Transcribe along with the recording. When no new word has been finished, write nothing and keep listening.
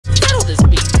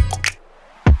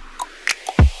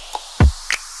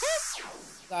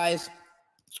Guys,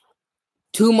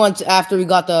 2 months after we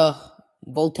got the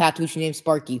Volt tattoo, she named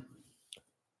Sparky.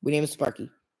 We named it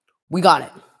Sparky. We got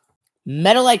it.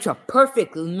 Metal Elytra,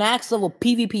 perfect, max level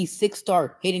PvP,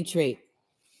 6-star hidden trait.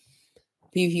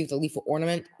 PvP with a lethal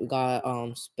ornament. We got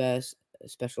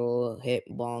special hit,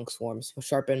 long swarm,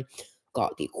 sharpen.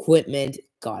 Got the equipment,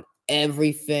 got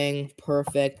everything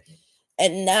perfect.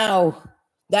 And now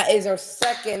that is our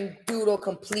second doodle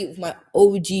complete with my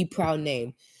OG proud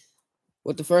name.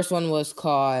 What the first one was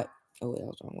called. Oh wait, that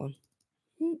was the wrong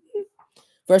one.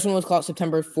 First one was called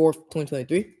September 4th,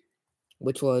 2023,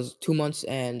 which was 2 months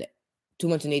and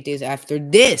 8 days after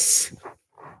this.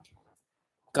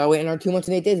 Gotta wait another 2 months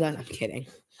and 8 days. I'm kidding.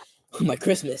 My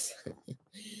Christmas.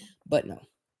 But no.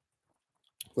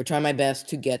 We're trying my best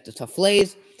to get the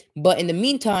TUFFLAZE. But in the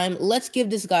meantime, let's give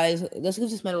this Metal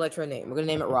Elytra a name. We're gonna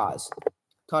name it Roz.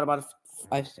 Thought about it.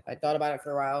 I thought about it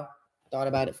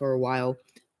for a while.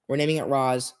 We're naming it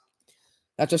Roz.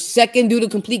 That's our second doodle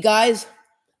complete, guys.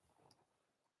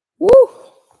 Woo!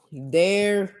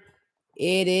 There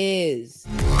it is.